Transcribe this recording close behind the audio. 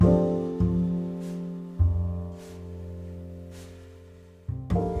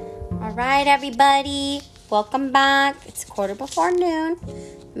All right, everybody. Welcome back. It's noon.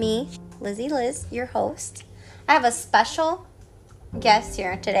 Me, Lizzie Liz, your host. I have a special guest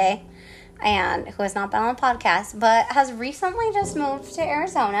here today, and who has not been on the podcast, but has recently just moved to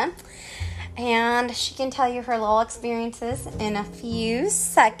Arizona. And she can tell you her little experiences in a few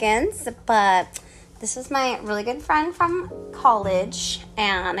seconds. But this is my really good friend from college,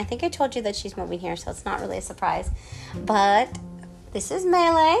 and I think I told you that she's moving here, so it's not really a surprise. But this is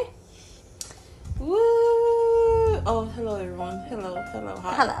Melee. Woo! Oh, hello, everyone. Hello.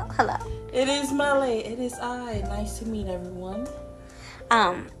 Hi. Hello. It is Melee. It is I. Nice to meet everyone.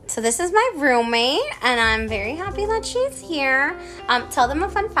 So this is my roommate, and I'm very happy that she's here. Tell them a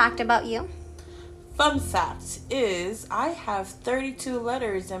fun fact about you. Fun fact is I have 32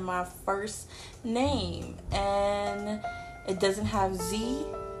 letters in my first name, and it doesn't have Z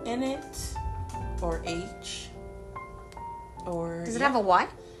in it, or H, or... Does it have a Y?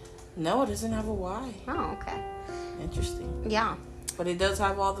 No, it doesn't have a Y. Oh, okay. Interesting. Yeah. But it does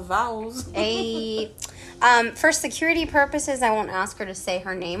have all the vowels. For security purposes, I won't ask her to say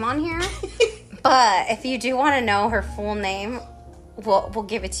her name on here. But if you do want to know her full name, we'll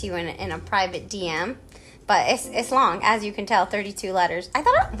give it to you in a private DM. But it's long, as you can tell, 32 letters.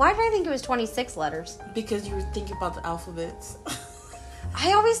 Why did I think it was 26 letters? Because you were thinking about the alphabets.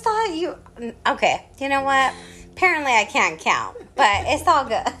 I always thought okay, you know what? Apparently I can't count, but it's all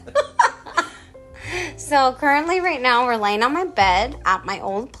good. So currently right now we're laying on my bed at my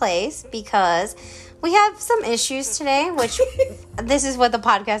old place because we have some issues today, which this is what the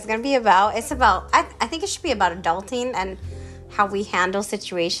podcast is going to be about. It's about, I think it should be about adulting and how we handle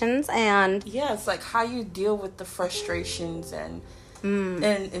situations. And yeah, it's like how you deal with the frustrations and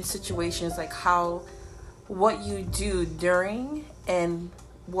in situations, like what you do during, and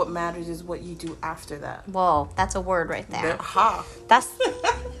what matters is what you do after that. Whoa, that's a word right there. Ha.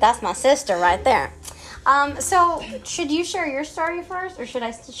 That's my sister right there. So should you share your story first, or should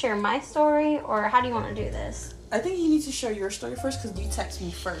I share my story, or how do you want to do this? I think you need to share your story first because you text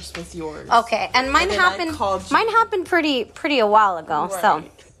me first with yours. Okay, and mine happened pretty a while ago. Right. So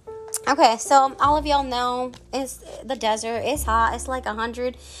okay, so all of y'all know the desert is hot. It's like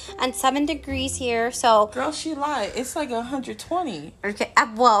 107 degrees here. So girl, she lied. It's like 120. Okay.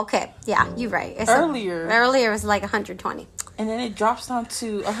 Okay. Yeah, you're right. Earlier it was like 120. And then it drops down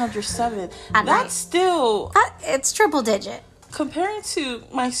to 107. At That's night. Still... it's triple digit. Comparing to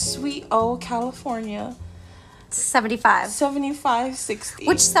my sweet old California... 75. 75, 60.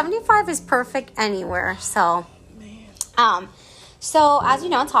 Which 75 is perfect anywhere, so... Man. So, as you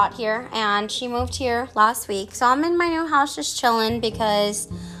know, it's hot here, and she moved here last week. So, I'm in my new house just chilling because...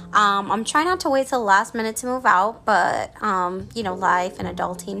 I'm trying not to wait till the last minute to move out, but, life and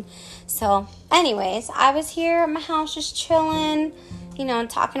adulting. So, anyways, I was here at my house just chilling,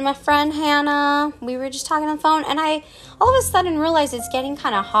 talking to my friend Hannah. We were just talking on the phone, and I all of a sudden realized it's getting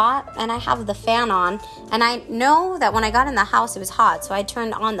kind of hot, and I have the fan on, and I know that when I got in the house, it was hot, so I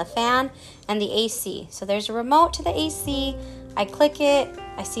turned on the fan and the AC. So, there's a remote to the AC. I click it.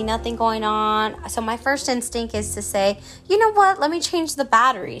 I see nothing going on. So my first instinct is to say, you know what? Let me change the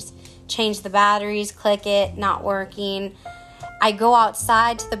batteries. Change the batteries, click it, not working. I go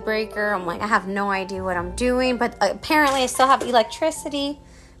outside to the breaker. I'm like, I have no idea what I'm doing. But apparently I still have electricity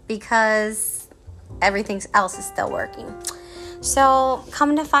because everything else is still working. So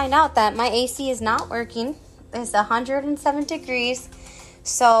coming to find out that my AC is not working. It's 107 degrees.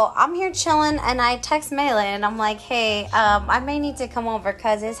 So I'm here chilling, and I text Melee, and I'm like, hey, I may need to come over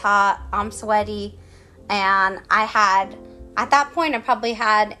because it's hot, I'm sweaty, and at that point, I probably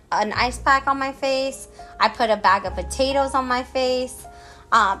had an ice pack on my face. I put a bag of potatoes on my face,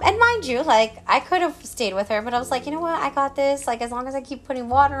 and mind you, I could have stayed with her, but I was like, you know what, I got this. As long as I keep putting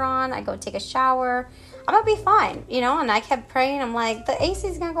water on, I go take a shower, I'm going to be fine, and I kept praying. I'm like, the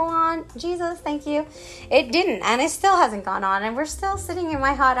AC's going to go on. Jesus, thank you. It didn't, and it still hasn't gone on, and we're still sitting in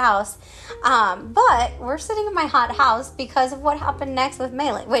my hot house. But we're sitting in my hot house because of what happened next with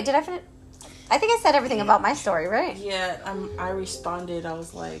Melee. Wait, did I finish? I think I said everything about my story, right? Yeah, I responded. I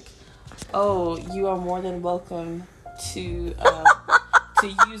was like, oh, you are more than welcome to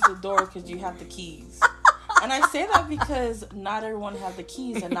use the door because you have the keys. And I say that because not everyone has the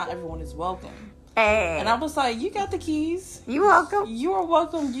keys and not everyone is welcome. Hey. And I was like, you got the keys. You welcome. You are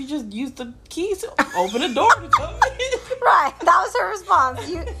welcome. You just use the keys to open the door to come in. Right. That was her response.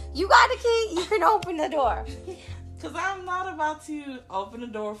 You got a key. You can open the door. Because I'm not about to open the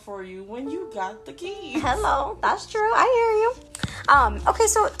door for you when you got the keys. Hello. That's true. I hear you. Okay,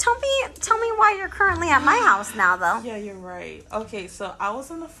 so tell me why you're currently at my house now, though. Yeah, you're right. Okay, so I was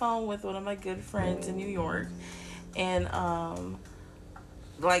on the phone with one of my good friends in New York. And,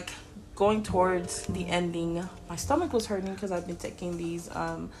 going towards the ending, my stomach was hurting because I've been taking these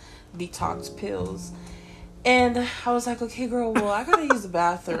detox pills. And I was like, okay, girl, well, I gotta use the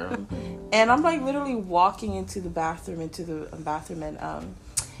bathroom. And I'm like literally walking into the bathroom,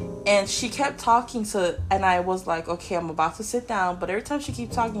 and she kept talking, and I was like, okay, I'm about to sit down. But every time she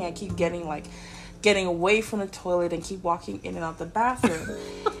keeps talking, I keep getting away from the toilet and keep walking in and out the bathroom.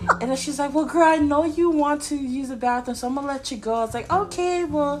 And then she's like, well, girl, I know you want to use the bathroom, so I'm gonna let you go. I was like, okay,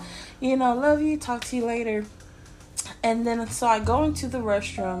 well, love you, talk to you later. And then so I go into the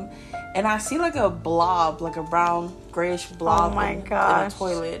restroom, and I see like a blob, like a brown grayish blob in the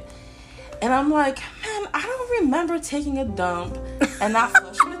toilet. And I'm like, man, I don't remember taking a dump and not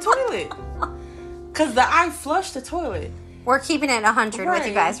flushing the toilet. Because I flushed the toilet. We're keeping it 100 with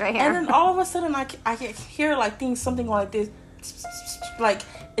you guys right here. And then all of a sudden I can hear like something like this. Like,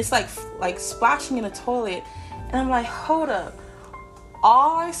 it's like splashing in the toilet. And I'm like, hold up.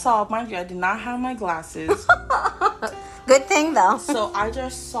 All I saw, mind you, I did not have my glasses. Good thing though. So I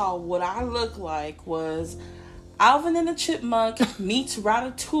just saw what I looked like was Alvin and the Chipmunk meets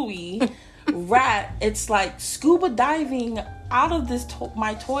Ratatouille. Rat, it's like scuba diving out of this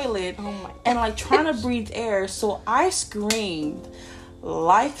my toilet and like trying to breathe air. So I screamed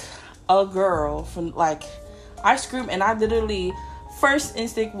like a girl I screamed, and I literally first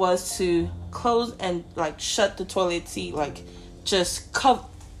instinct was to close and like shut the toilet seat, like just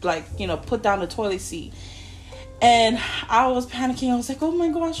put down the toilet seat. And I was panicking. I was like, oh my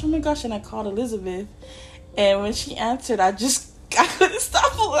gosh, and I called Elizabeth, and when she answered, I couldn't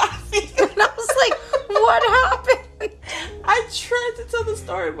stop laughing. And I was like, what happened? I tried to tell the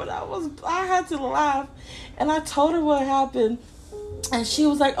story, but I had to laugh. And I told her what happened. And she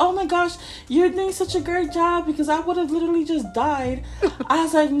was like, oh my gosh, you're doing such a great job, because I would have literally just died. I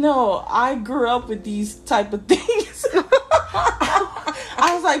was like, no, I grew up with these type of things.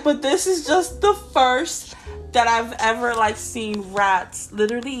 I was like, but this is just the first that I've ever like seen rats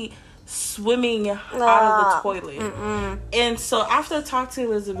literally swimming out of the toilet. Mm-mm. And so after I talked to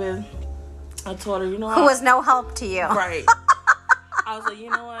Elizabeth, I told her, who was no help to you, right? I was like, you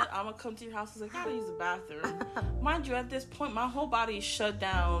know what, I'm gonna come to your house. I was like, I gotta use the bathroom. Mind you, at this point my whole body shut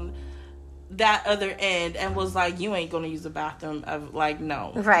down that other end and was like, you ain't gonna use the bathroom. Like,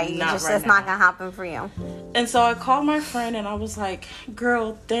 no, right? It's not gonna happen for you. And so I called my friend and I was like,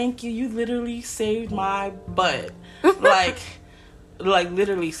 girl, thank you literally saved my butt. like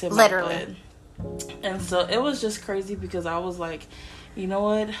literally saved my butt. And so it was just crazy, because I was like, you know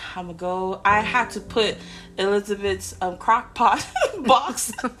what, I'm gonna go. I had to put Elizabeth's crock pot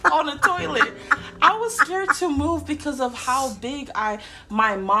box on the toilet. I was scared to move because of how big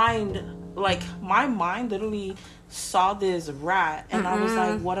my mind literally saw this rat, and I was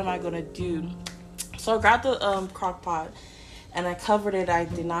like, what am I gonna do? So I grabbed the crock pot and I covered it. I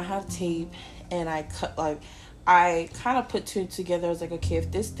did not have tape, and I kind of put two together. I was like, okay,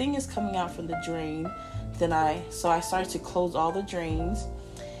 if this thing is coming out from the drain, then I started to close all the drains,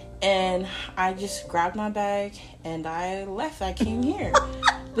 and I just grabbed my bag and I left. I came here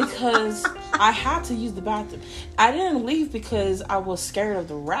because I had to use the bathroom. I didn't leave because I was scared of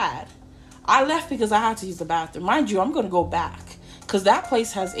the rat. I left because I had to use the bathroom. Mind you, I'm going to go back because that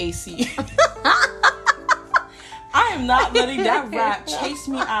place has AC. I am not letting that rat chase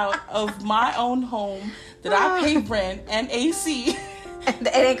me out of my own home that I pay rent and AC.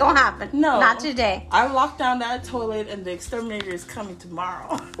 It ain't gonna happen. No. Not today. I locked down that toilet and the exterminator is coming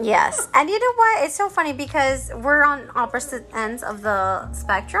tomorrow. Yes. And you know what? It's so funny because we're on opposite ends of the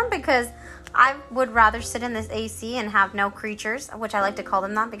spectrum, because I would rather sit in this AC and have no creatures, which I like to call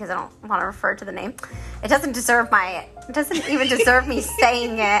them that because I don't want to refer to the name. It doesn't even deserve me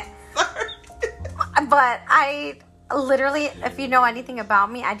saying it. Sorry. But I literally, if you know anything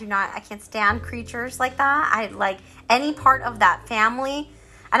about me, I can't stand creatures like that. I like any part of that family,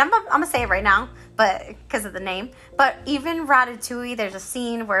 and I'm gonna say it right now, but because of the name. But even Ratatouille, there's a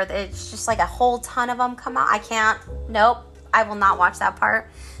scene where it's just like a whole ton of them come out. I will not watch that part.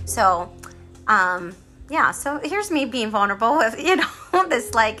 So, yeah. So here's me being vulnerable with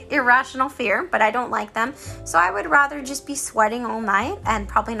this like irrational fear, but I don't like them. So I would rather just be sweating all night and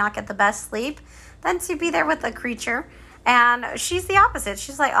probably not get the best sleep than to be there with a creature. And she's the opposite.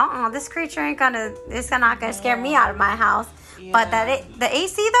 She's like, this creature it's not gonna scare me out of my house. Yeah. But the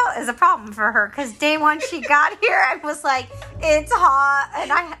AC though is a problem for her, because day one she got here and was like, it's hot,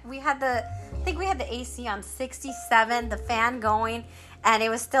 and we had the AC on 67, the fan going, and it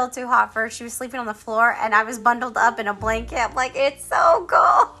was still too hot for her. She was sleeping on the floor, and I was bundled up in a blanket. I'm like, it's so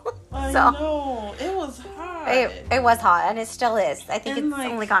cold. I know, it was hot. It was hot, and it still is. I think it's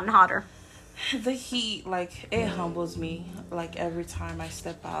only gotten hotter. The heat, it humbles me, every time I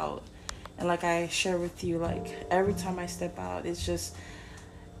step out. And like I share with you, like every time I step out, it's just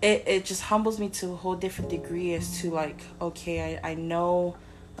it just humbles me to a whole different degree as to like, okay, I know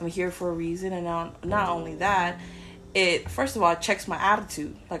I'm here for a reason. And not only that, it first of all, it checks my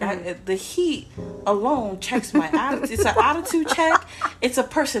attitude. Like the heat alone checks my attitude. It's an attitude check. It's a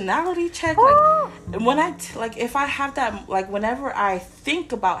personality check. Like when like if I have that, like whenever I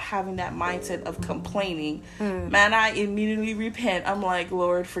think about having that mindset of complaining, man, I immediately repent. I'm like,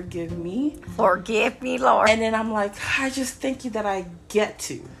 Lord, forgive me. Forgive me, Lord. And then I'm like, I just thank you that I get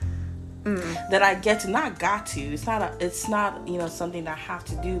to. That I get to, not got to. It's not you know, something that I have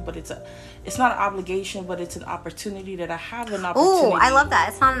to do, but it's not an obligation, but it's an opportunity that I have an opportunity. Oh, I love that.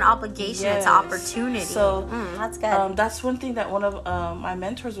 It's not an obligation, Yes. it's an opportunity. So that's good. That's one thing that one of my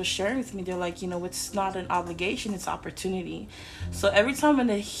mentors was sharing with me. They're like, you know, it's not an obligation, it's opportunity. So every time when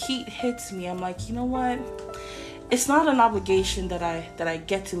the heat hits me, I'm like, you know what? It's not an obligation that I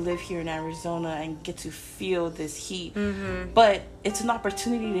get to live here in Arizona and get to feel this heat, but it's an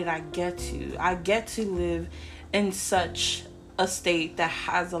opportunity that I get to live in such a state that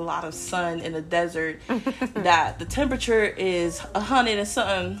has a lot of sun in the desert, that the temperature is 100 and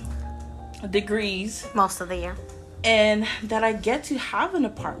something degrees most of the year, and that I get to have an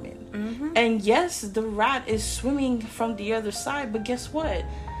apartment. And yes, the rat is swimming from the other side, but guess what?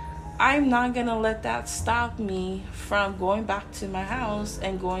 I'm not gonna let that stop me from going back to my house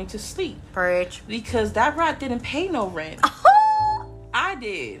and going to sleep. Preach. Because that rat didn't pay no rent. I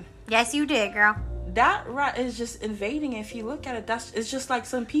did. Yes, you did, girl. That rat is just invading. If you look at it, it's just like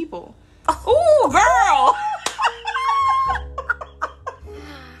some people. Ooh, girl.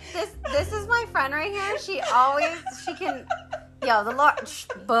 This is my friend right here. She can. Yo, the Lord.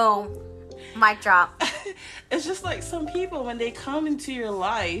 Boom. Mic drop. It's just like some people, when they come into your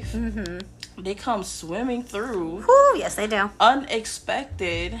life, they come swimming through. Ooh, yes, they do.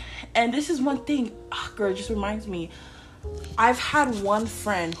 Unexpected. And this is one thing, girl, it just reminds me. I've had one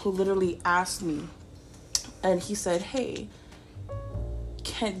friend who literally asked me, and he said, hey,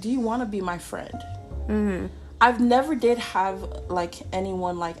 do you want to be my friend? I've never did have like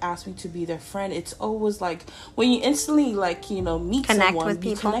anyone like ask me to be their friend. It's always like when you instantly like, you know, meet someone,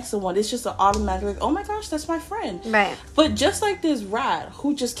 you connect someone, it's just an automatic like, oh my gosh, that's my friend. Right. But just like this rat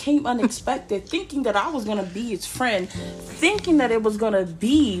who just came unexpected, thinking that I was gonna be his friend, thinking that it was gonna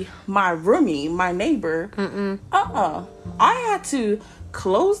be my roomie, my neighbor. I had to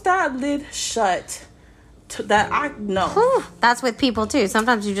close that lid shut. That I know. Whew, that's with people too.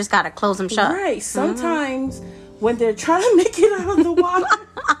 Sometimes you just gotta close them shut. Right. Sometimes when they're trying to make it out of the water,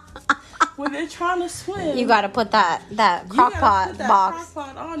 when they're trying to swim, you gotta put that crock pot box.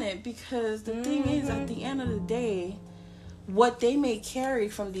 Crock pot on it, because the thing is, at the end of the day, what they may carry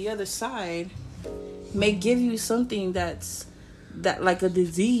from the other side may give you something that like a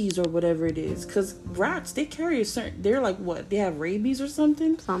disease or whatever it is. Because rats, they carry they're like what? They have rabies or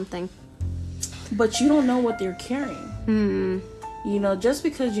something. But you don't know what they're carrying. You know, just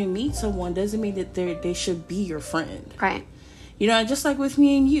because you meet someone doesn't mean that they should be your friend. Right. You know, just like with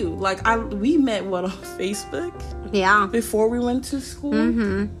me and you. Like, we met, on Facebook? Yeah. Before we went to school?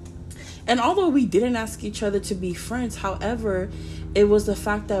 And although we didn't ask each other to be friends, however, it was the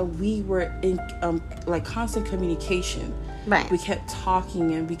fact that we were in, like, constant communication. Right. We kept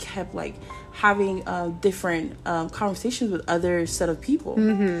talking, and we kept, like, having different conversations with other set of people.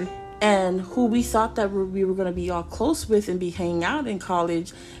 And who we thought that we were going to be all close with and be hanging out in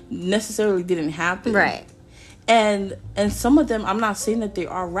college necessarily didn't happen. Right. And some of them, I'm not saying that they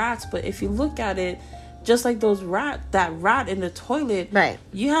are rats, but if you look at it, just like that rat in the toilet, right,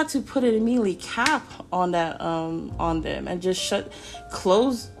 you had to put an immediately cap on that on them and just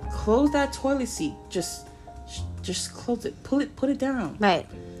close that toilet seat. Just close it. Put it down. Right.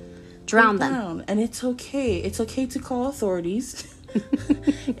 Drown them. And it's okay. It's okay to call authorities.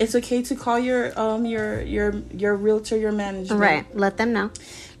 It's okay to call your realtor, your management. Right. Let them know.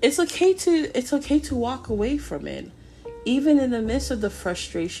 It's okay to walk away from it, even in the midst of the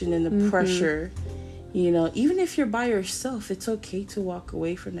frustration and the pressure. You know, even if you're by yourself, it's okay to walk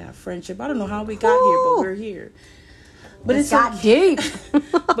away from that friendship. I don't know how we got here, but we're here. But it's okay.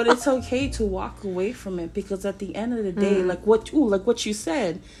 But it's okay to walk away from it, because at the end of the day, like what you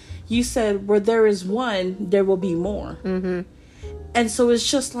said, where there is one, there will be more. And so it's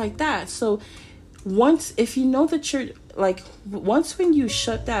just like that. So if you know that you're like, once when you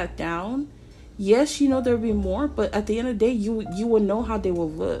shut that down, yes, you know there'll be more, but at the end of the day, you will know how they will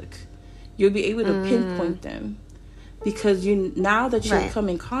look. You'll be able to pinpoint them, because now that you're come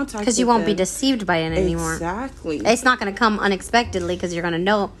in contact, because you won't be deceived by it anymore. Exactly. It's not going to come unexpectedly, because you're going to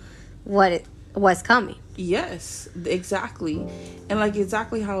know what's coming. Yes, exactly. And like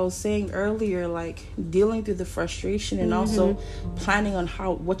exactly how I was saying earlier, like dealing through the frustration and also planning on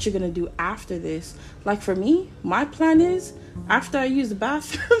what you're going to do after this. Like for me, my plan is after I use the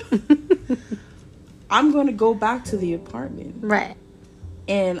bathroom, I'm going to go back to the apartment. Right.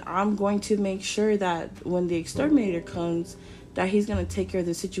 And I'm going to make sure that when the exterminator comes, that he's going to take care of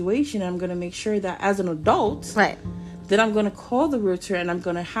the situation. I'm going to make sure that as an adult, right, then I'm going to call the realtor and I'm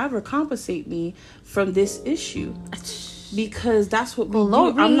going to have her compensate me from this issue, because that's what we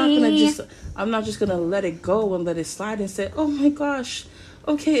do. I'm not just going to let it go and let it slide and say, oh my gosh,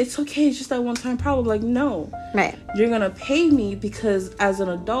 okay, it's just that one time problem. Like, no, right, you're going to pay me because as an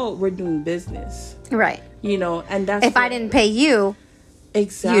adult, we're doing business. Right. You know, and that's if I didn't pay you,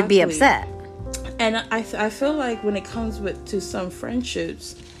 exactly, you'd be upset. And I feel like when it comes to some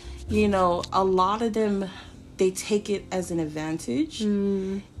friendships, you know, a lot of them, they take it as an advantage,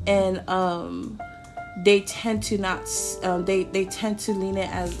 and they tend to not. They tend to lean it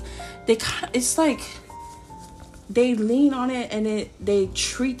as it's like they lean on it, and they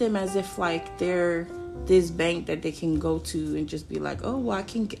treat them as if like they're this bank that they can go to and just be like, oh well, I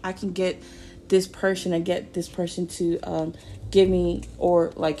can get this person and get this person to give me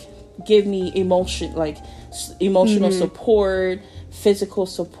emotional support, physical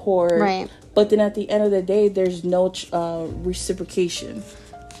support, right? But then at the end of the day, there's no reciprocation.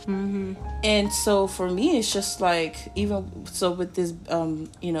 And so for me, it's just like, even so with this,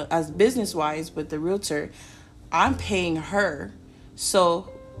 you know, as business wise with the realtor, I'm paying her, so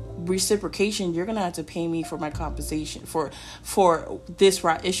reciprocation, you're gonna have to pay me for my compensation for this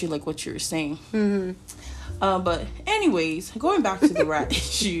rat issue, like what you were saying. But anyways, going back to the rat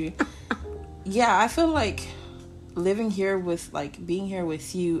issue, yeah, I feel like being here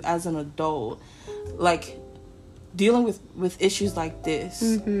with you as an adult, like dealing with issues like this,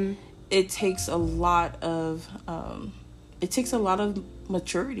 it takes a lot of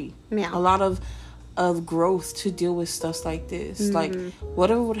maturity, a lot of growth to deal with stuff like this. Like,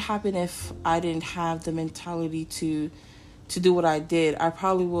 whatever would happen if I didn't have the mentality to do what I did, I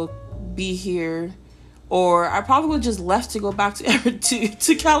probably will be here. Or I probably would just left to go back to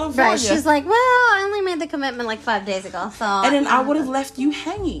California. Right, she's like, well, I only made the commitment like 5 days ago, so. And then I would have left you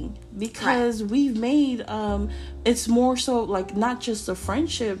hanging, because we've made, it's more so like not just a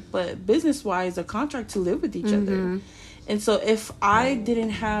friendship, but business-wise, a contract to live with each other. And so if I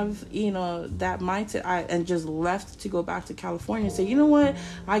didn't have, you know, that mindset, and just left to go back to California and say, you know what,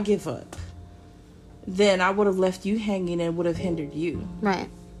 I give up, then I would have left you hanging and would have hindered you. Right.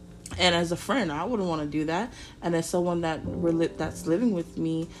 And as a friend, I wouldn't want to do that. And as someone that's living with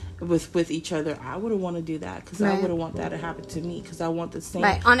me, with each other, I wouldn't want to do that, because I wouldn't want that to happen to me, because I want the same.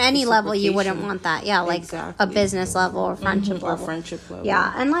 Right. On any level, you wouldn't want that. Yeah, like exactly. a business level or friendship level. Or friendship level.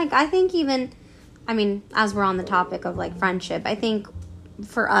 Yeah, and like I think even, I mean, as we're on the topic of like friendship, I think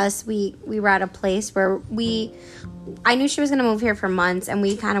for us, we were at a place where I knew she was going to move here for months, and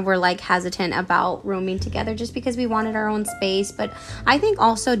we kind of were like hesitant about rooming together just because we wanted our own space. But I think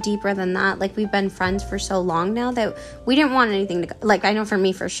also deeper than that, like we've been friends for so long now that we didn't want anything to, like, I know for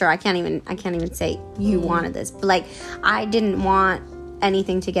me for sure, I can't even say you wanted this, but like I didn't want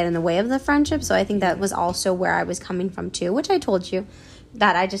anything to get in the way of the friendship. So I think that was also where I was coming from too, which I told you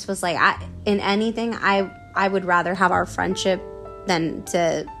that I just was like, in anything, I would rather have our friendship than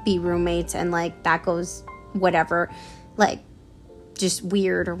to be roommates, and like that goes whatever, like just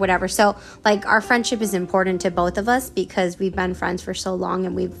weird or whatever. So like our friendship is important to both of us because we've been friends for so long,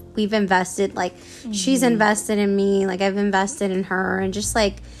 and we've invested, like she's invested in me, like I've invested in her, and just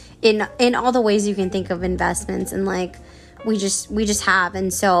like in all the ways you can think of investments, and like we just have.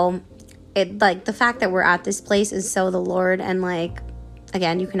 And so it, like, the fact that we're at this place is so the Lord, and like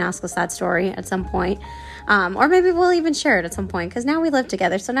again, you can ask us that story at some point. Or maybe we'll even share it at some point, because now we live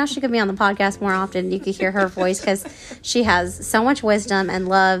together. So now she could be on the podcast more often. You could hear her voice, because she has so much wisdom and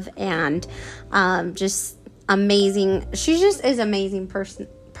love, and just amazing. She just is an amazing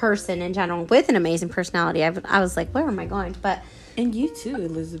person in general, with an amazing personality. I was like, where am I going? But and you too,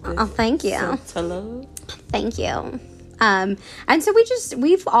 Elizabeth. Oh, thank you. So, hello. Thank you. And so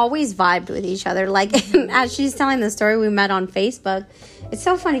we've always vibed with each other. Like, as she's telling the story, we met on Facebook. It's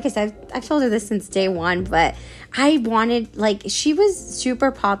so funny because I've told her this since day one, but I wanted, like, she was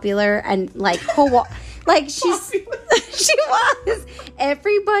super popular and like like she was.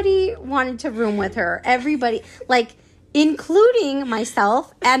 Everybody wanted to room with her. Everybody, like, including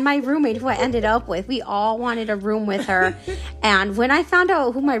myself and my roommate who I ended up with. We all wanted a room with her. And when I found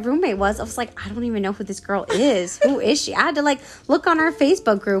out who my roommate was, I was like, I don't even know who this girl is. Who is she? I had to like look on our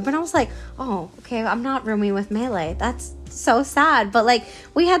Facebook group, and I was like, oh, okay, I'm not rooming with Melee. That's so sad. But like,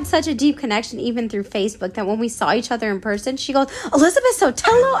 we had such a deep connection even through Facebook that when we saw each other in person, she goes, Elizabeth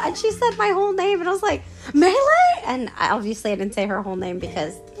Sotelo, and she said my whole name, and I was like, Melee? And I didn't say her whole name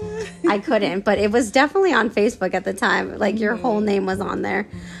because I couldn't, but it was definitely on Facebook at the time. Like, your whole name was on there.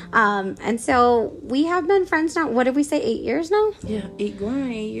 And so we have been friends now. What did we say? 8 years now? Yeah, 8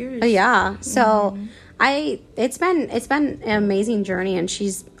 years. Oh, yeah. So it's been an amazing journey, and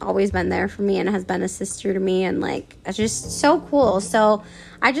she's always been there for me and has been a sister to me, and like, it's just so cool. So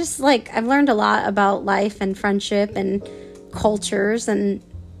I just I've learned a lot about life and friendship and cultures and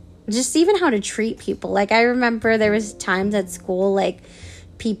just even how to treat people. Like, I remember there was times at school, like,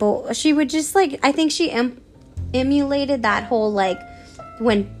 people, she would just I think she emulated that whole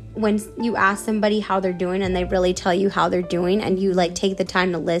when you ask somebody how they're doing and they really tell you how they're doing, and you take the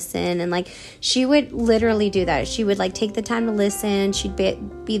time to listen, and she would literally do that. She would take the time to listen. She'd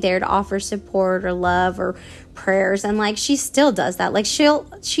be there to offer support or love or prayers, and she still does that.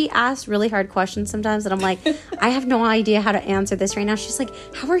 She asks really hard questions sometimes, and I'm like, I have no idea how to answer this right now. She's like,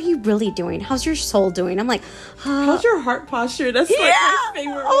 how are you really doing? How's your soul doing? I'm like, how's your heart posture? That's my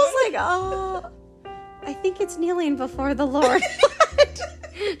favorite one. I was I think it's kneeling before the Lord.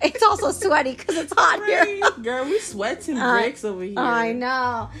 It's also sweaty because it's hot here. Girl, we sweating bricks over here. I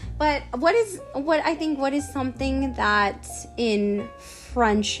know. But what is something that in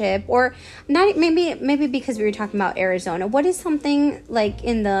friendship, or not, maybe because we were talking about Arizona, what is something what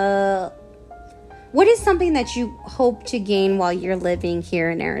is something that you hope to gain while you're living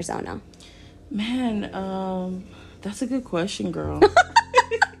here in Arizona? Man, that's a good question, girl.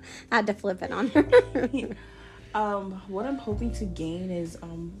 I had to flip it on her. What I'm hoping to gain is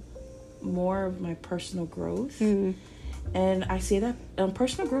more of my personal growth. Mm-hmm. And I say that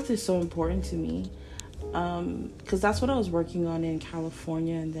personal growth is so important to me, because that's what I was working on in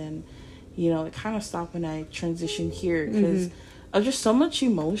California, and then it kind of stopped when I transitioned here because of just so much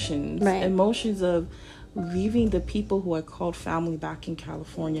emotions of leaving the people who I called family back in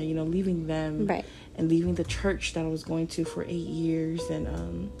California, leaving them, and leaving the church that I was going to for 8 years,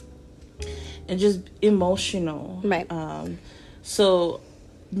 and just emotional. So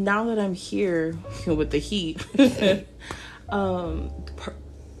now that I'm here with the heat,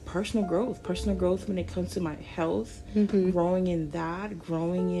 personal growth when it comes to my health, growing in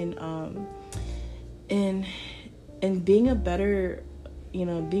being a better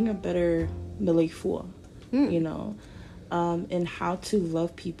Melefua, and how to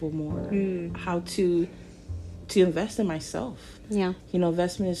love people more, how to invest in myself. Yeah.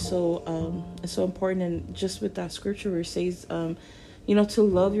 Investment is so important, and just with that scripture where it says, to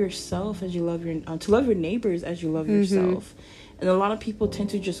love yourself as you love to love your neighbors as you love yourself. And a lot of people tend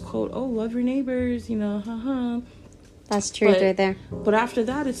to just quote, "Oh, love your neighbors," That's true, right there. But after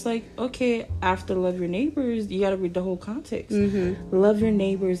that, it's okay, after love your neighbors, you got to read the whole context. Love your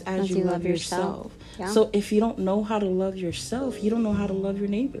neighbors as you love yourself. Yeah. So if you don't know how to love yourself, you don't know how to love your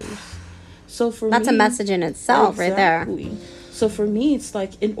neighbors. So that's a message in itself, right there. So for me, it's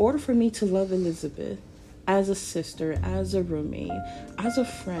in order for me to love Elizabeth as a sister, as a roommate, as a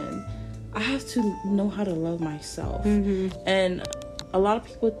friend, I have to know how to love myself. And a lot of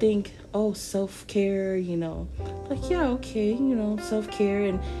people think, oh, self-care, self-care,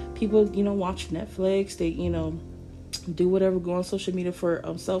 and people, watch Netflix, they, do whatever, go on social media for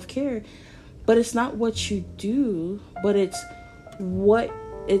self-care. But it's not what you do, but it's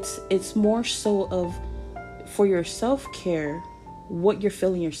more so of, for your self-care, what you're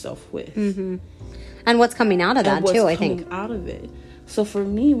filling yourself with. And what's coming out of that too, I think. Out of it. So for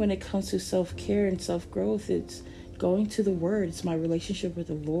me, when it comes to self-care and self-growth, it's going to the Word. It's my relationship with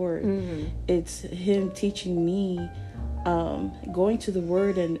the Lord. It's Him teaching me, going to the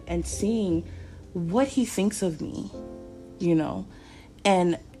Word and seeing what He thinks of me,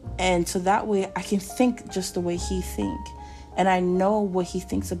 and so that way I can think just the way He thinks. And I know what He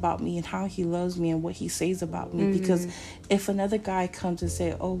thinks about me and how He loves me and what He says about me. Because if another guy comes and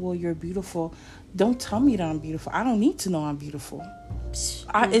say, "Oh, well, you're beautiful," don't tell me that I'm beautiful. I don't need to know I'm beautiful.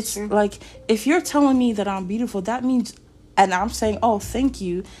 It's if you're telling me that I'm beautiful, that means, and I'm saying, "Oh, thank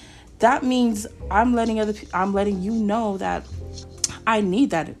you," that means I'm letting you know that I need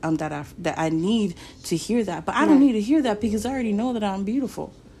that I need to hear that. But I don't need to hear that because I already know that I'm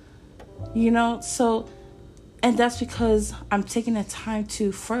beautiful. So. And that's because I'm taking the time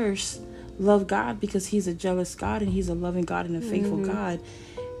to first love God, because He's a jealous God and He's a loving God and a faithful God.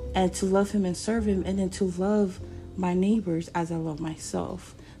 And to love Him and serve Him, and then to love my neighbors as I love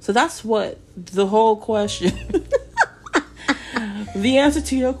myself. So that's what the whole question, the answer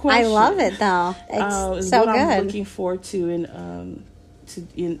to your question. I love it though. It's so what good. I'm looking forward to, and to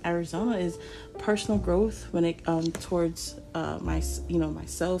in Arizona is personal growth when it towards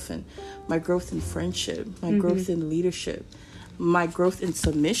myself and my growth in friendship, my growth in leadership, my growth in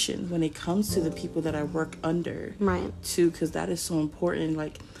submission when it comes to the people that I work under. Right. Too, because that is so important.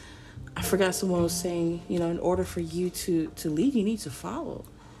 Like, I forgot someone was saying, in order for you to lead, you need to follow.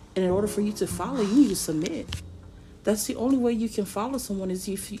 And in order for you to follow, you need to submit. That's the only way you can follow someone is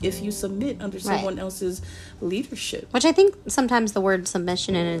if you submit under someone else's leadership. Which I think sometimes the word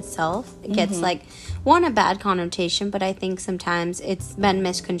submission in itself gets like a bad connotation, but I think sometimes it's been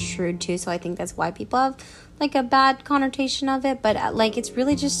misconstrued too. So I think that's why people have like a bad connotation of it. But like it's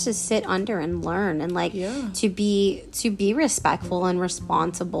really just to sit under and learn and like to be respectful and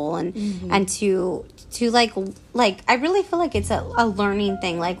responsible and to like I really feel like it's a learning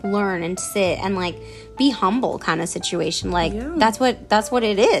thing. Like learn and sit and like be humble kind of situation. Like that's what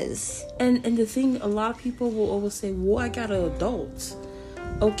it is. And the thing, a lot of people will always say, well, I got an adult.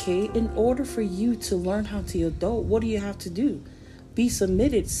 Okay, in order for you to learn how to adult, what do you have to do? Be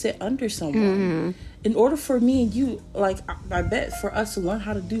submitted, sit under someone. In order for me and you, like I bet for us to learn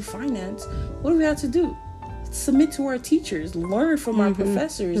how to do finance, what do we have to do? Submit to our teachers, learn from our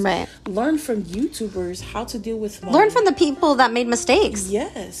professors, learn from YouTubers how to deal with money. Learn from the people that made mistakes.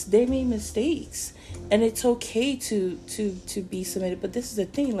 Yes, they made mistakes. And it's okay to be submitted. But this is the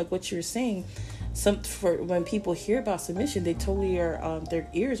thing, like what you were saying, for when people hear about submission, they totally are their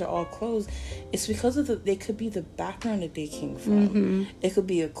ears are all closed. It's because of they could be the background that they came from. It could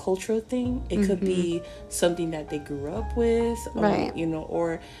be a cultural thing. It could be something that they grew up with,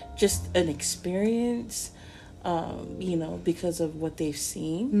 or just an experience, because of what they've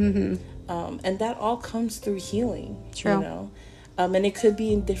seen. And that all comes through healing. True. And it could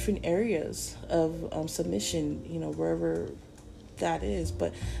be in different areas of submission, wherever that is.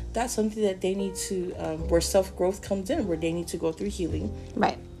 But that's something that they need to, where self-growth comes in, where they need to go through healing.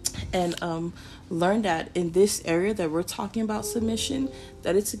 Right. And learn that in this area that we're talking about submission,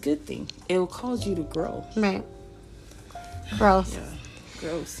 that it's a good thing. It will cause you to grow. Right. Growth.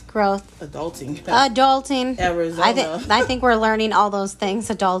 Growth. Adulting. Arizona. I think we're learning all those things.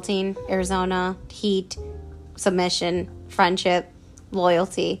 Adulting, Arizona, heat, submission, friendship,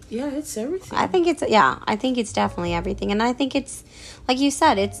 loyalty. Yeah, it's everything. I think it's definitely everything. And I think it's like you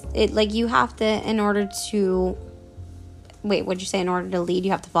said, it like you have to, in order to what'd you say? In order to lead,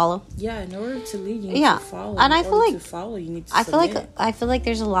 you have to follow. Yeah, in order to lead, you need to follow. And I feel like to follow, you need to submit. I feel like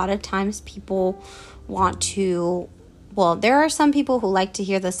there's a lot of times people want to. Well, there are some people who like to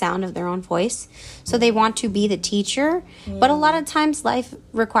hear the sound of their own voice, so they want to be the teacher. But a lot of times life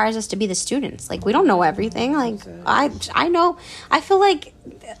requires us to be the students. Like, we don't know everything. Like, I know. I feel like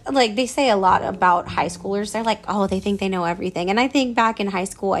they say a lot about high schoolers. They're like, oh, they think they know everything. And I think back in high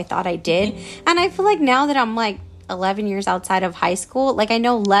school, I thought I did. And I feel like now that I'm like 11 years outside of high school, like I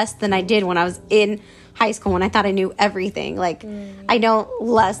know less than I did when I was in high school when I thought I knew everything. Like, I know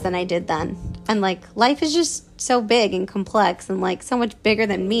less than I did then. And like, life is just so big and complex and like so much bigger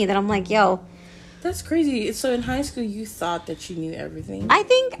than me that I'm like, yo. That's crazy. So in high school, you thought that you knew everything? I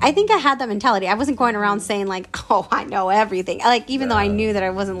think I had that mentality. I wasn't going around saying like, oh, I know everything. Like, even though I knew that I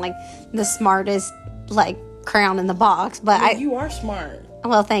wasn't like the smartest like crayon in the box, but you are smart.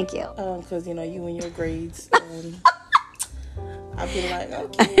 Well, thank you. Because you and your grades. I'd be like,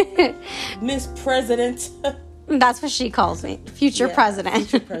 okay, Miss President. That's what she calls me, future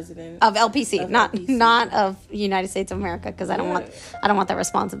president of LPC, not of United States of America, because I don't want that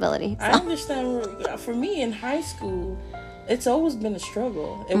responsibility. So. I understand. For me in high school, it's always been a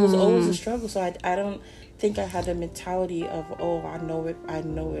struggle. It was always a struggle. So I don't think I had the mentality of, oh, I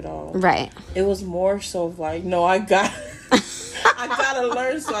know it all. Right. It was more so of like, no, I gotta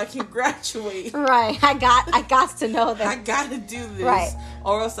learn so I can graduate. Right. I got to know that. I gotta do this. Right.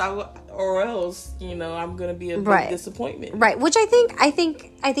 Or else I'm gonna be a big disappointment. Right. Which I think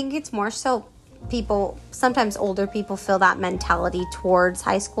it's more so people, sometimes older people, feel that mentality towards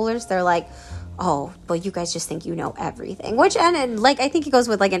high schoolers. They're like, oh, but you guys just think you know everything. Which and like I think it goes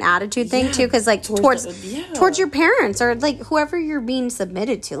with like an attitude thing too, because like towards your parents or like whoever you're being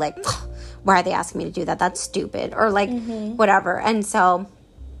submitted to, like, why are they asking me to do that? That's stupid. Or like whatever. And so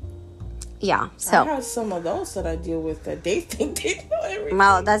yeah. So I have some of those that I deal with that they think they know everything.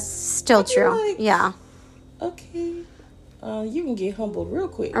 Well, that's still true. Like, yeah. Okay. You can get humbled real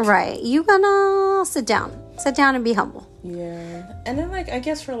quick. Right. You gonna sit down and be humble. Yeah. And then like I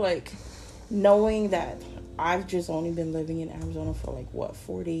guess for like knowing that I've just only been living in Arizona for like what,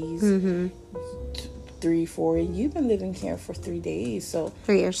 4 days? 3, 4, and you've been living here for 3 days, so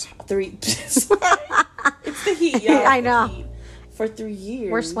 3 years. Sorry. It's the heat, y'all. I know. For 3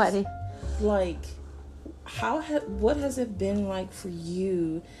 years. We're sweaty. Like, what has it been like for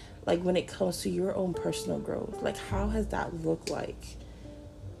you, like when it comes to your own personal growth? Like, how has that looked like?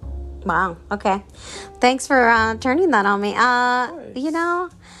 Wow. Okay. Thanks for turning that on me.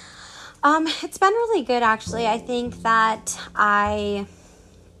 It's been really good, actually. I think that I'm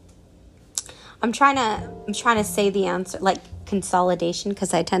trying to say the answer, like consolidation,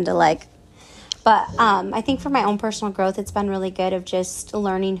 because I tend to like. But I think for my own personal growth, it's been really good of just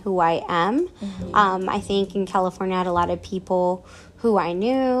learning who I am. I think in California, I had a lot of people who I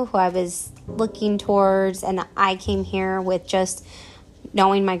knew, who I was looking towards, and I came here with just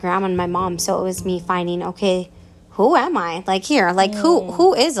knowing my grandma and my mom. So it was me finding, okay, who am I? Like here, like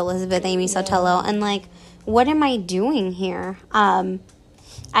who is Elizabeth Amy Sotelo, and like what am I doing here? And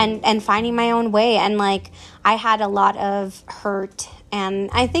finding my own way. And like I had a lot of hurt and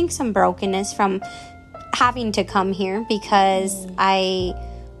I think some brokenness from having to come here because I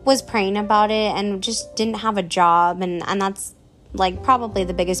was praying about it and just didn't have a job, and that's like probably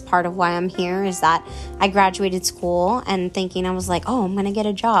the biggest part of why I'm here is that I graduated school and thinking I was like, oh, I'm gonna get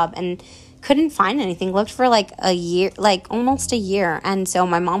a job, and couldn't find anything. Looked for like a year, like almost a year. And so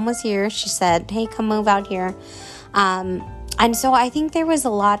my mom was here. She said, hey, come move out here. And so I think there was a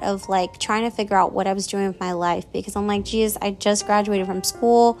lot of like trying to figure out what I was doing with my life, because I'm like, geez, I just graduated from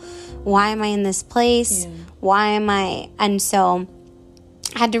school. Why am I in this place? Yeah. Why am I? And so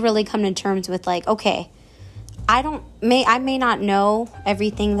I had to really come to terms with like, okay, I may not know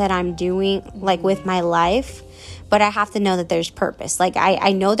everything that I'm doing like with my life, but I have to know that there's purpose. Like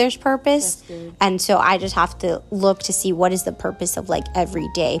I know there's purpose. And so I just have to look to see what is the purpose of like every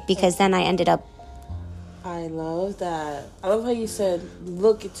day, because then I ended up. I love that. I love how you said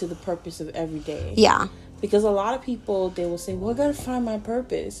look into the purpose of every day. Yeah. Because a lot of people, they will say, well, I got to find my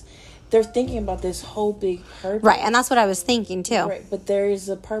purpose. They're thinking about this whole big purpose. Right, and that's what I was thinking too. Right, but there is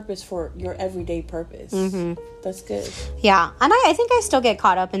a purpose for your everyday purpose. Mm-hmm. That's good. Yeah, and I think I still get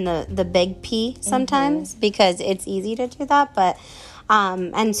caught up in the big P sometimes because it's easy to do that. But,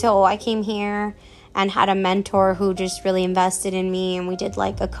 and so I came here and had a mentor who just really invested in me, and we did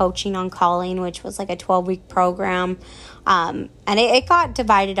like a coaching on calling, which was like a 12-week program. And it got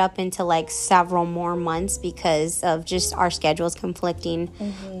divided up into like several more months because of just our schedules conflicting.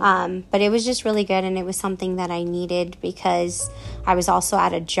 But it was just really good, and it was something that I needed because I was also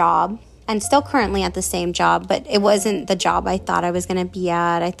at a job and still currently at the same job, but it wasn't the job I thought I was going to be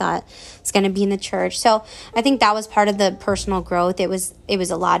at. I thought I was going to be in the church. So I think that was part of the personal growth. It was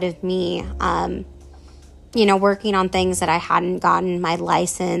a lot of me, working on things that I hadn't gotten my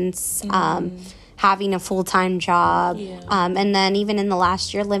license, having a full-time job. Yeah. And then even in the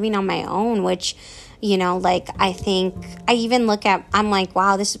last year, living on my own, which, I think I even look at, I'm like,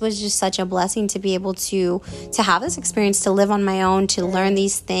 wow, this was just such a blessing to be able to have this experience, to live on my own, to learn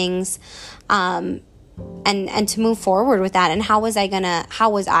these things, and to move forward with that. And how was I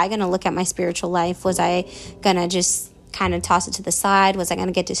gonna look at my spiritual life? Was I gonna just kind of toss it to the side? Was I going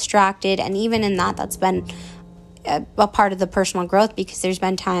to get distracted? And even in that's been a part of the personal growth, because there's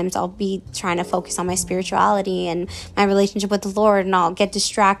been times I'll be trying to focus on my spirituality and my relationship with the Lord, and I'll get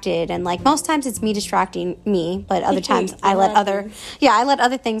distracted. And like most times it's me distracting me, but other times I let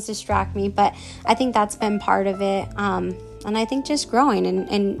other things distract me. But I think that's been part of it. And I think just growing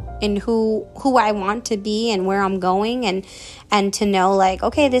in who I want to be and where I'm going, and to know like,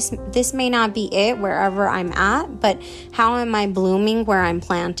 okay, this may not be it wherever I'm at, but how am I blooming where I'm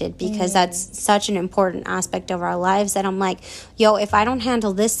planted? Because that's such an important aspect of our lives, that I'm like, yo, if I don't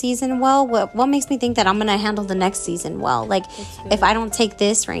handle this season well, what makes me think that I'm going to handle the next season well? Like if I don't take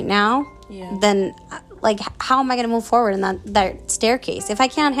this right now, then like, how am I going to move forward in that staircase? If I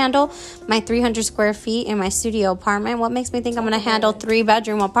can't handle my 300 square feet in my studio apartment, what makes me think I'm going to handle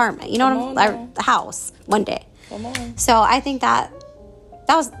 3-bedroom apartment? You know the house one day. Come on. So I think that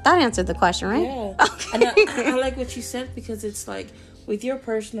answered the question, right? Yeah. Okay. And I like what you said, because it's like with your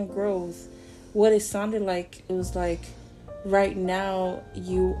personal growth, what it sounded like, it was like right now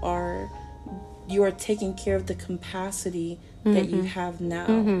you are taking care of the capacity that you have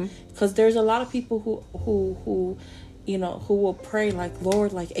now, because there's a lot of people who will pray like,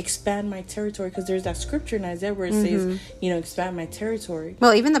 Lord, like expand my territory, because there's that scripture in Isaiah where it says, expand my territory.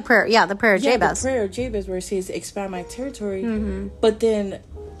 Well, even the prayer of Jabez. The prayer of Jabez, where it says expand my territory. But then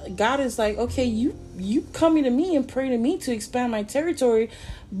God is like, okay, you coming to me and praying to me to expand my territory,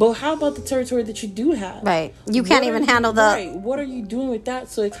 but how about the territory that you do have? Right. You can't even handle the... Right. What are you doing with that?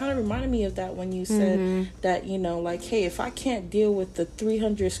 So it kind of reminded me of that when you said that, like, hey, if I can't deal with the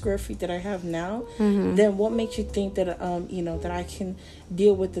 300 square feet that I have now, then what makes you think that, that I can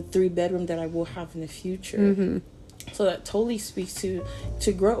deal with the 3-bedroom that I will have in the future? So that totally speaks to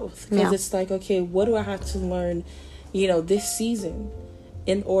growth, because it's like, okay, what do I have to learn, this season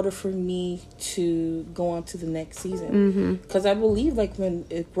in order for me to go on to the next season? Because I believe, like, when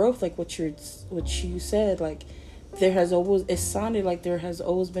it growth, like what you said, like, it sounded like there has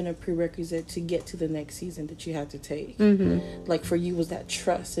always been a prerequisite to get to the next season that you had to take. Like, for you was that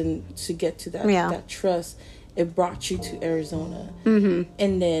trust, and to get to that trust, it brought you to Arizona.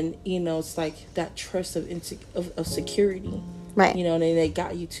 And then, it's like that trust of security. Right. And then they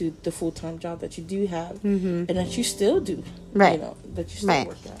got you to the full-time job that you do have, and that you still do. Right. That you still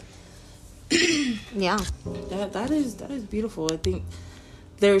work at. Yeah. That is beautiful. I think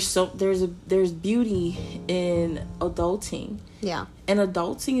there's beauty in adulting. Yeah. And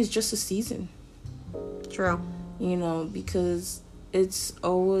adulting is just a season. True. Because it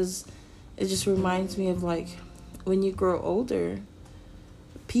just reminds me of, like, when you grow older,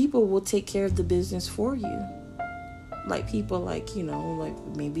 people will take care of the business for you. Like, people like, like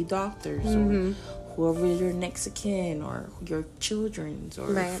maybe doctors or whoever your next of kin, or your children's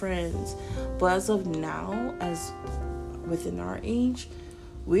or friends. But as of now, as within our age,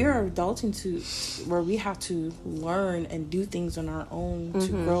 we are adulting to where we have to learn and do things on our own to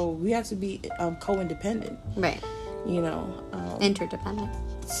grow. We have to be co-independent. Right. Interdependent.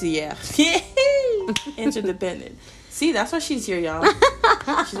 So, yeah. Interdependent. See, that's why she's here, y'all.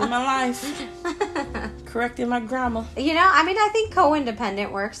 She's in my life. Correcting my grammar. I think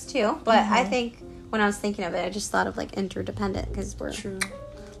co-independent works too. But I think when I was thinking of it, I just thought of, like, interdependent, because we're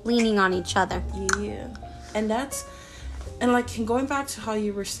leaning on each other. Yeah. And like, going back to how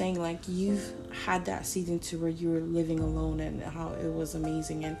you were saying, like, you've had that season to where you were living alone and how it was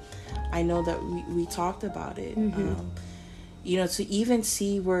amazing. And I know that we talked about it. To even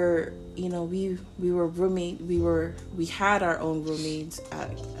see where, we were we had our own roommates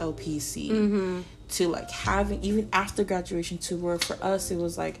at LPC, to, like, having, even after graduation, to where for us, it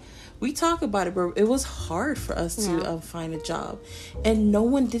was like, we talk about it, but it was hard for us to find a job. And no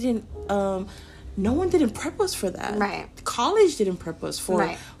one didn't prep us for that. Right. College didn't prep us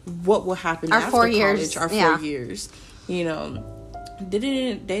for what will happen after college. Our 4 years. They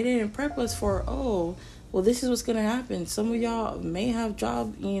didn't prep us for, well, this is what's going to happen. Some of y'all may have a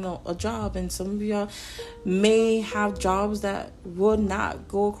job, and some of y'all may have jobs that will not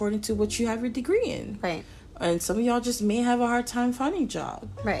go according to what you have your degree in. Right. And some of y'all just may have a hard time finding a job.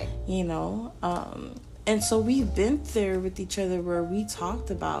 Right. And so we've been there with each other where we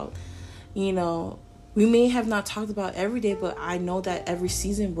talked about, we may have not talked about every day, but I know that every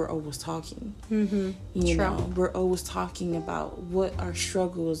season we're always talking. We're always talking about what our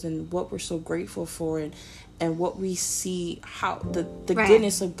struggles and what we're so grateful for, and what we see, how the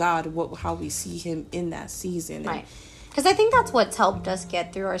goodness of God, how we see Him in that season. Right. Because I think that's what's helped us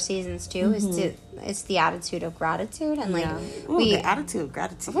get through our seasons too. Is the attitude of gratitude, and the attitude of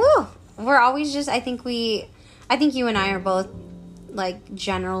gratitude. We're always just. I think you and I are both, like,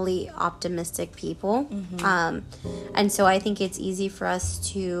 generally optimistic people. And so I think it's easy for us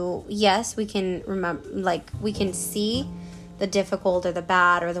to, yes, we can remember, like, we can see the difficult or the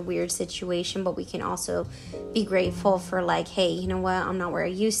bad or the weird situation, but we can also be grateful for, like, hey, you know what, I'm not where I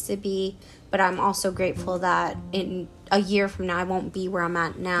used to be, but I'm also grateful that in a year from now I won't be where I'm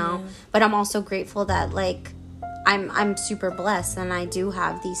at now. But I'm also grateful that, like, I'm super blessed, and I do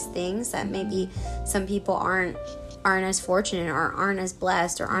have these things that maybe some people aren't as fortunate or aren't as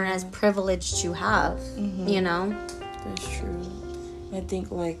blessed or aren't as privileged to have. That's true. I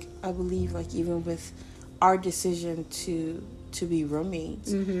think, like, I believe, like, even with our decision to be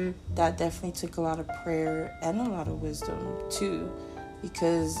roommates, that definitely took a lot of prayer and a lot of wisdom too,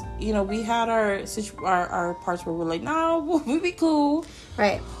 because we had our parts where we're like, no, we'll be cool,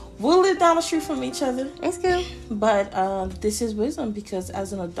 right? We'll live down the street from each other. It's cool. But this is wisdom, because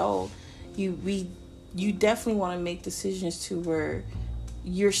as an adult, you definitely want to make decisions to where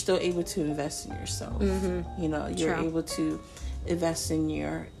you're still able to invest in yourself. You're able to invest in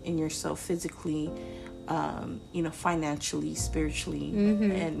yourself physically, financially, spiritually,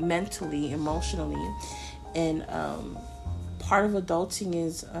 and mentally, emotionally. And part of adulting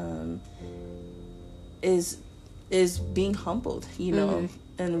is being humbled,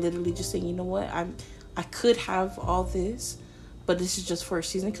 and literally just saying, you know what, I could have all this, but this is just for a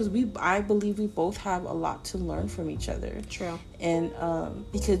season, because I believe we both have a lot to learn from each other. True. And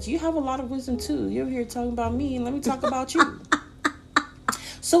because you have a lot of wisdom too. You're here talking about me, and let me talk about you.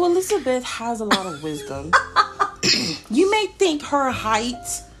 So Elizabeth has a lot of wisdom. You may think her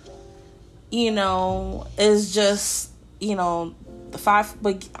height, is just, the 5,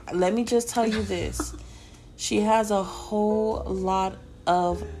 but let me just tell you this. She has a whole lot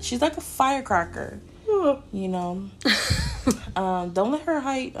of, she's like a firecracker. You know, don't let her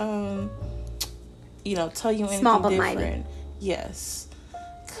height, you know, tell you anything Small but different. mighty. Yes,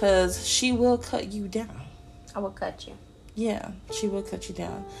 because she will cut you down. I will cut you. Yeah, she will cut you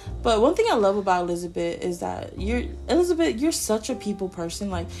down. But one thing I love about Elizabeth is that you're such a people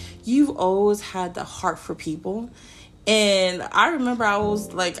person. Like, you've always had the heart for people. And I remember I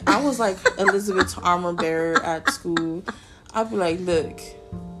was like Elizabeth's armor bearer at school. I'd be like, look,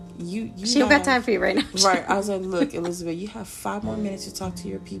 you she don't got time for you right now. Right. I was like, look, Elizabeth, you have 5 more minutes to talk to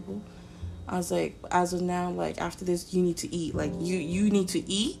your people. I was like, as of now, like, after this, you need to eat. Like, you need to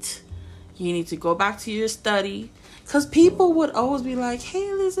eat. You need to go back to your study. Because people would always be like, hey,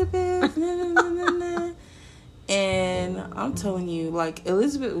 Elizabeth. Nah, nah, nah, nah, nah. And I'm telling you, like,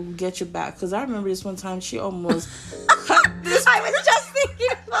 Elizabeth will get you back. Because I remember this one time, she almost cut this. I was just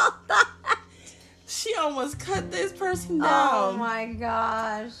thinking about that. She almost cut this person down. Oh, my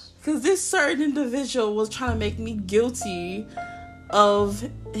gosh. Because this certain individual was trying to make me guilty of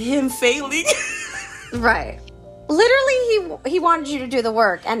him failing. Right. Literally, he wanted you to do the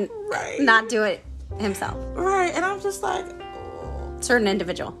work and not do it himself. Right. And I'm just like... Certain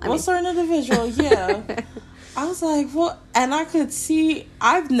individual. Certain individual, yeah. I was like, well... And I could see...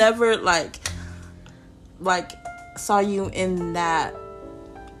 I've never, like saw you in that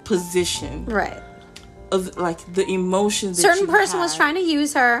position. Right. Of, like, the emotions that certain person was trying to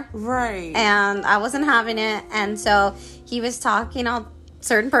use her. Right. And I wasn't having it. And so he was talking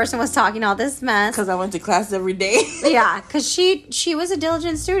certain person was talking all this mess. Because I went to class every day. Yeah, because she was a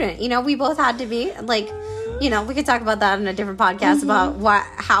diligent student. You know, we both had to be. Like, you know, we could talk about that in a different podcast about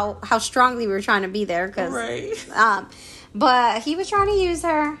how strongly we were trying to be there. Cause, right. But he was trying to use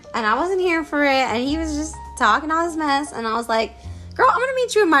her, and I wasn't here for it. And he was just talking all this mess. And I was like, girl, I'm going to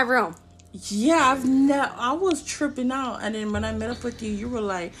meet you in my room. Yeah, I was tripping out. And then when I met up with you, you were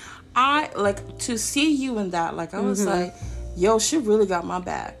like, to see you in that, like, I was like, yo, she really got my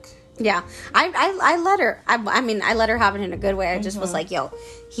back. Yeah, I let her. I let her have it in a good way. I just was like, yo,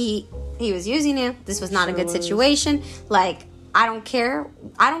 he was using you. This was not a good situation. Like, I don't care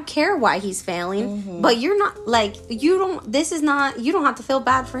why he's failing, but you're not, like, you don't have to feel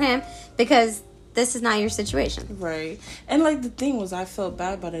bad for him because this is not your situation. Right. And, like, the thing was, I felt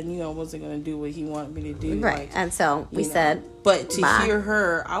bad, but I knew I wasn't going to do what he wanted me to do. Right. Like, and so we said, but to bye. hear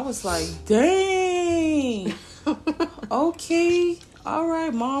her, I was like, dang. Okay. All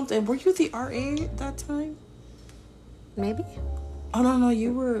right, Mom. And were you the RA at that time? Maybe. Oh, no,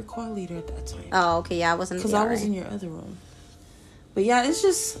 you were a choir leader at that time. Oh, okay. Yeah, I wasn't. Because I was in your other room. But yeah, it's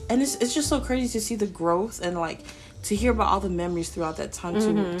just so crazy to see the growth and, like, to hear about all the memories throughout that time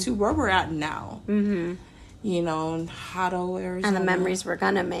to where we're at now. Mm-hmm. You know, in Hato, Arizona. And the memories we're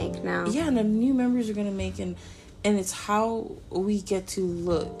gonna make now. Yeah, and the new memories we're gonna make, and it's how we get to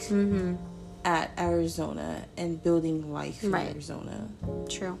look at Arizona and building life in Arizona.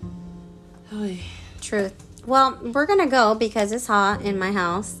 True. Oy. Truth. Well, we're gonna go because it's hot in my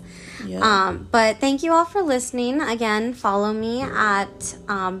house. Yeah. But thank you all for listening. Again, follow me at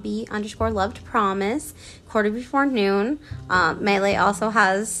B_loved_promise, noon. Melee also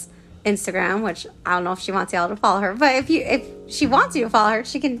has Instagram, which I don't know if she wants y'all to follow her, but if she wants you to follow her,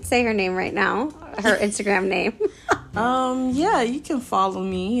 she can say her name right now, her Instagram name. Yeah, you can follow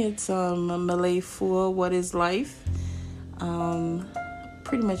me. It's Melee for What Is Life.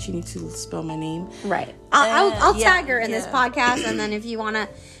 Pretty much you need to spell my name right. I'll tag her in this podcast, and then if you wanna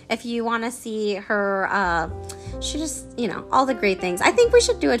see her, she just, you know, all the great things. I think we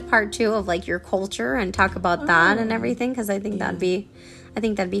should do a part 2 of, like, your culture and talk about that and everything, because I think that'd be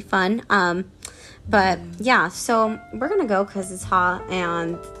fun. But yeah, so we're gonna go because it's hot,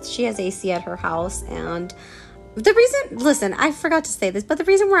 and she has AC at her house. And the reason, listen, I forgot to say this, but the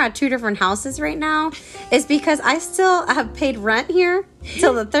reason we're at 2 different houses right now is because I still have paid rent here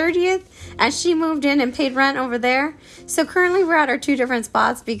till the 30th, and she moved in and paid rent over there. So currently we're at our 2 different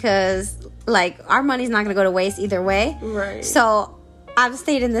spots because, like, our money's not gonna go to waste either way. Right. So I've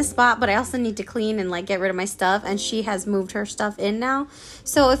stayed in this spot, but I also need to clean and, like, get rid of my stuff, and she has moved her stuff in now.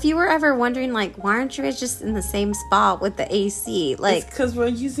 So if you were ever wondering, like, why aren't you guys just in the same spot with the AC? Like, because we're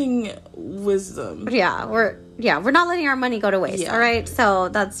using wisdom. Yeah, we're not letting our money go to waste. Yeah. All right, so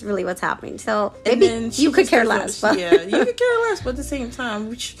that's really what's happening. So maybe you could care less, but yeah, you could care less, but at the same time,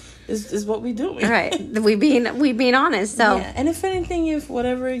 which is what we're doing. Right, we being honest. So yeah, and if anything, if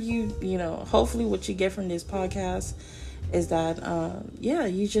whatever you know, hopefully what you get from this podcast is that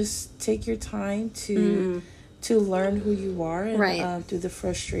you just take your time to learn who you are, and through the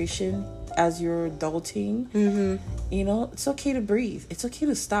frustration as you're adulting. You know, it's okay to breathe. It's okay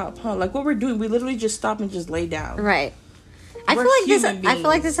to stop, huh? Like what we're doing, we literally just stop and just lay down. Right. I feel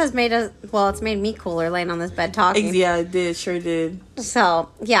like this has made us. Well, it's made me cooler laying on this bed talking. Yeah, it did. Sure did. So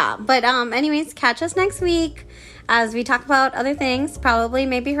yeah, but anyways, catch us next week as we talk about other things. Probably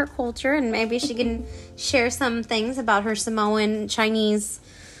maybe her culture, and maybe she can share some things about her Samoan, Chinese,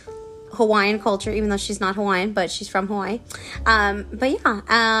 Hawaiian culture. Even though she's not Hawaiian, but she's from Hawaii. But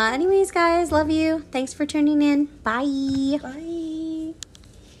yeah. Anyways, guys, love you. Thanks for tuning in. Bye. Bye.